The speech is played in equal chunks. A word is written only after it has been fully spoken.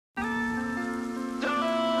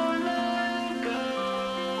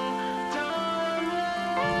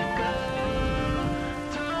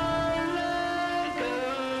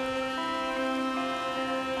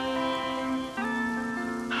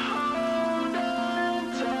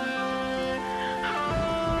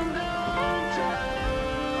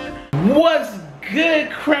What's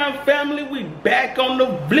good, Crown family? We back on the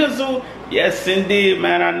blizzle. Yes, indeed,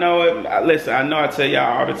 man. I know it. Listen, I know I tell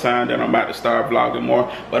y'all all the time that I'm about to start vlogging more,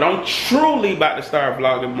 but I'm truly about to start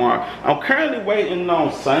vlogging more. I'm currently waiting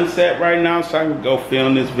on sunset right now so I can go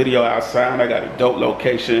film this video outside. I got a dope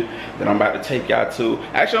location that I'm about to take y'all to.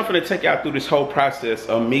 Actually, I'm gonna take y'all through this whole process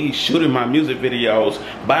of me shooting my music videos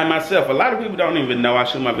by myself. A lot of people don't even know I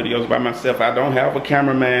shoot my videos by myself. I don't have a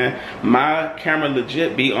cameraman. My camera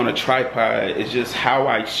legit be on a tripod. It's just how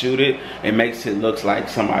I shoot it. It makes it look like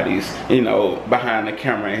somebody's, you know, behind the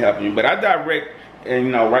camera and helping you. But I direct and,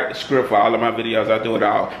 you know, write the script for all of my videos. I do it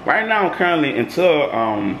all. Right now I'm currently until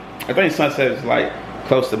I think sunset is like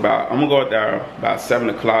close to about, I'm gonna go out there about 7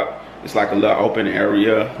 o'clock. It's like a little open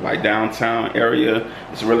area, like downtown area.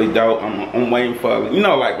 It's really dope. I'm waiting for, you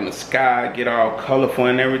know, like when the sky get all colorful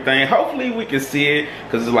and everything. Hopefully we can see it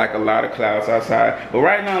because there's like a lot of clouds outside. But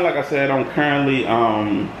right now, like I said, I'm currently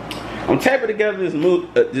I'm taping together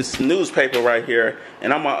this newspaper right here,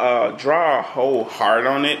 and I'm gonna draw a whole heart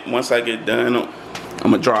on it. Once I get done, I'm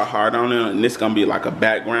gonna draw a heart on it, and this gonna be like a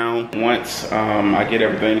background once I get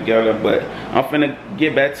everything together. But I'm finna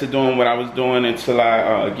get back to doing what I was doing until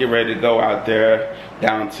I get ready to go out there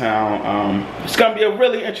downtown. It's gonna be a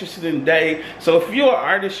really interesting day. So if you're an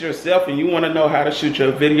artist yourself and you want to know how to shoot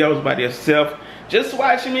your videos by yourself, just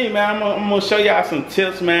watch me, man. I'm gonna show y'all some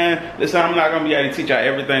tips, man. Listen, I'm not gonna be able to teach y'all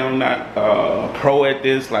everything. I'm not a pro at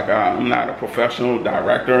this. Like, I'm not a professional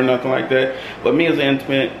director or nothing like that. But me as an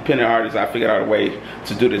independent artist, I figured out a way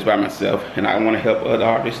to do this by myself, and I want to help other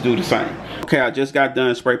artists do the same. Okay, I just got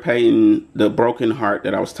done spray painting the broken heart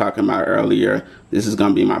that I was talking about earlier. This is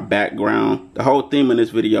gonna be my background. The whole theme of this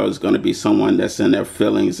video is gonna be someone that's in their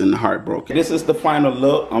feelings and heartbroken. This is the final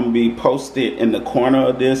look. I'm gonna be posted in the corner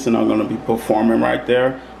of this, and I'm gonna be performing right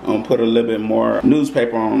there. I'm gonna put a little bit more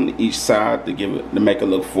newspaper on each side to make it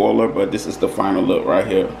look fuller, but this is the final look right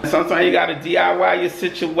here. Sometimes you gotta DIY your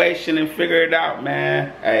situation and figure it out,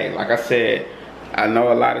 man. Hey, like I said, I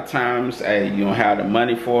know a lot of times, hey, you don't have the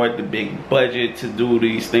money for it, the big budget to do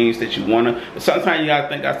these things that you wanna, but sometimes you gotta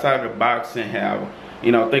think outside the box and have,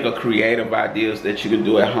 you know, think of creative ideas that you can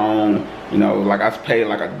do at home. You know, like I paid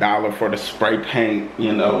like $1 for the spray paint,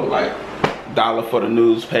 you know, like $1 for the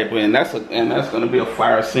newspaper, and that's gonna be a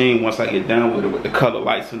fire scene once I get done with it, with the color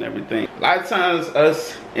lights and everything. A lot of times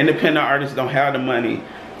us independent artists don't have the money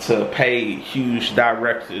to pay huge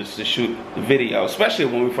directors to shoot the video, especially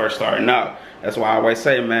when we first starting out. That's why I always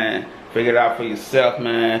say, man, figure it out for yourself,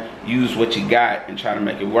 man. Use what you got and try to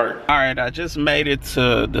make it work. All right, I just made it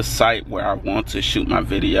to the site where I want to shoot my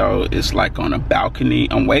video. It's like on a balcony.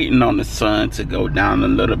 I'm waiting on the sun to go down a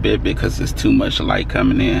little bit because there's too much light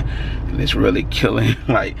coming in, and it's really killing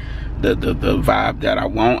like the vibe that I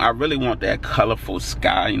want. I really want that colorful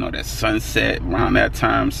sky, you know, that sunset around that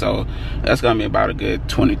time. So that's gonna be about a good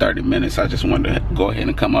 20-30 minutes. I just wanted to go ahead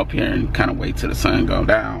and come up here and kind of wait till the sun go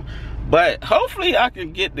down. But hopefully I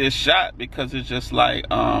can get this shot because it's just like,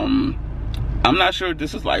 I'm not sure if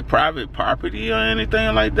this is like private property or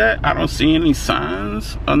anything like that. I don't see any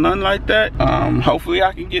signs or nothing like that. Hopefully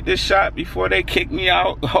I can get this shot before they kick me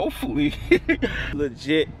out, hopefully.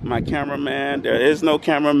 Legit, my cameraman, there is no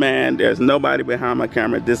cameraman. There's nobody behind my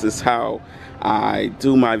camera. This is how I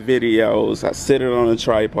do my videos. I sit it on a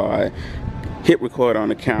tripod, hit record on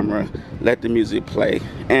the camera, let the music play,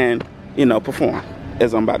 and, you know, perform,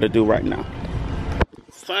 as I'm about to do right now.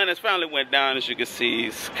 Sun has finally went down. As you can see,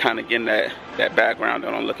 it's kind of getting that background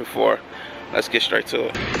that I'm looking for. Let's get straight to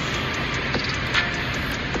it.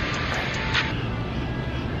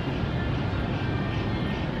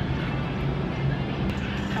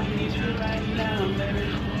 I need you right now, baby.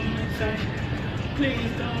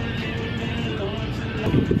 Please don't leave me alone.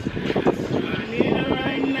 I need you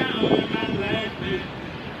right now in my life, baby.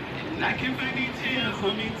 And I can find these tears,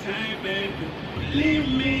 hold me tight, baby. Leave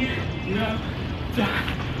me, no.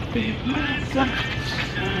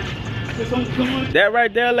 That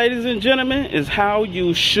right there, ladies and gentlemen, is how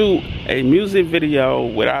you shoot a music video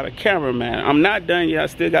without a cameraman. I'm not done yet. I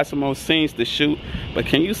still got some more scenes to shoot, but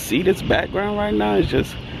can you see this background right now? It's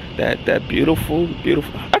just that beautiful.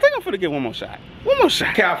 I think I'm gonna get one more shot.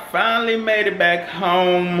 Okay, I finally made it back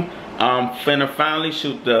home. I'm finna finally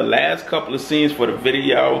shoot the last couple of scenes for the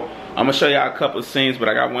video. I'm gonna show y'all a couple of scenes, but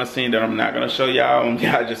I got one scene that I'm not gonna show y'all.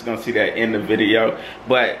 Y'all just gonna see that in the video.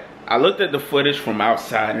 But I looked at the footage from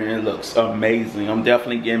outside and it looks amazing. I'm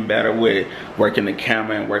definitely getting better with working the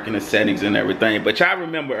camera and working the settings and everything. But y'all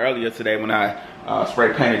remember earlier today when I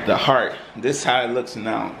spray painted the heart. This is how it looks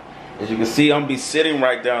now. As you can see, I'm gonna be sitting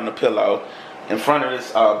right there on the pillow. in front of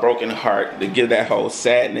this broken heart to give that whole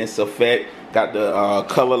sadness effect. Got the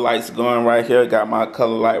color lights going right here. Got my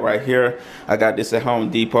color light right here. I got this at Home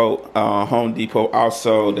Depot. Home Depot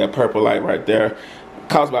also, that purple light right there.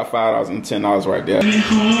 Cost about $5 and $10 right there.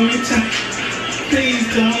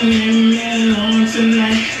 Please don't leave me alone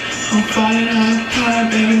tonight. I'm falling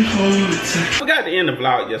apart, baby, hold me tight. Forgot to end the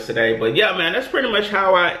vlog yesterday, but yeah, man, that's pretty much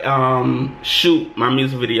how I shoot my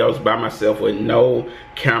music videos by myself with no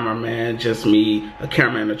cameraman, just me, a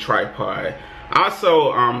camera and a tripod.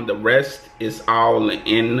 Also, the rest is all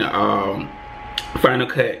in Final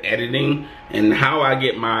Cut editing, and how I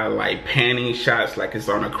get my like panning shots like it's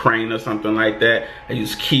on a crane or something like that. I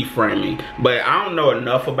use keyframing, but I don't know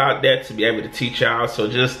enough about that to be able to teach y'all, so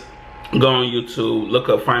just go on YouTube, look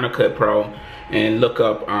up Final Cut Pro, and look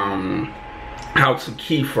up how to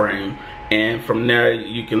keyframe, and from there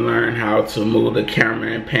you can learn how to move the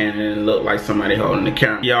camera and pan it and look like somebody holding the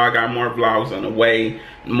camera. Y'all, I got more vlogs on the way,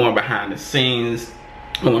 more behind the scenes.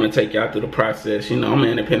 I want to take y'all through the process. You know, I'm an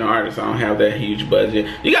independent artist. I don't have that huge budget.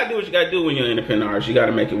 You got to do what you got to do when you're an independent artist. You got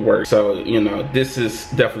to make it work. So, you know, this is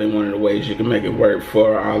definitely one of the ways you can make it work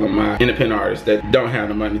for all of my independent artists that don't have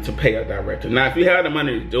the money to pay a director. Now, if you have the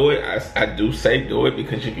money to do it, I do say do it,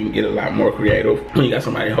 because you can get a lot more creative when you got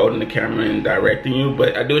somebody holding the camera and directing you.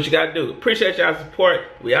 But I do what you got to do. Appreciate y'all's support.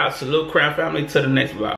 We out. Salute Crown Family. To the next vlog.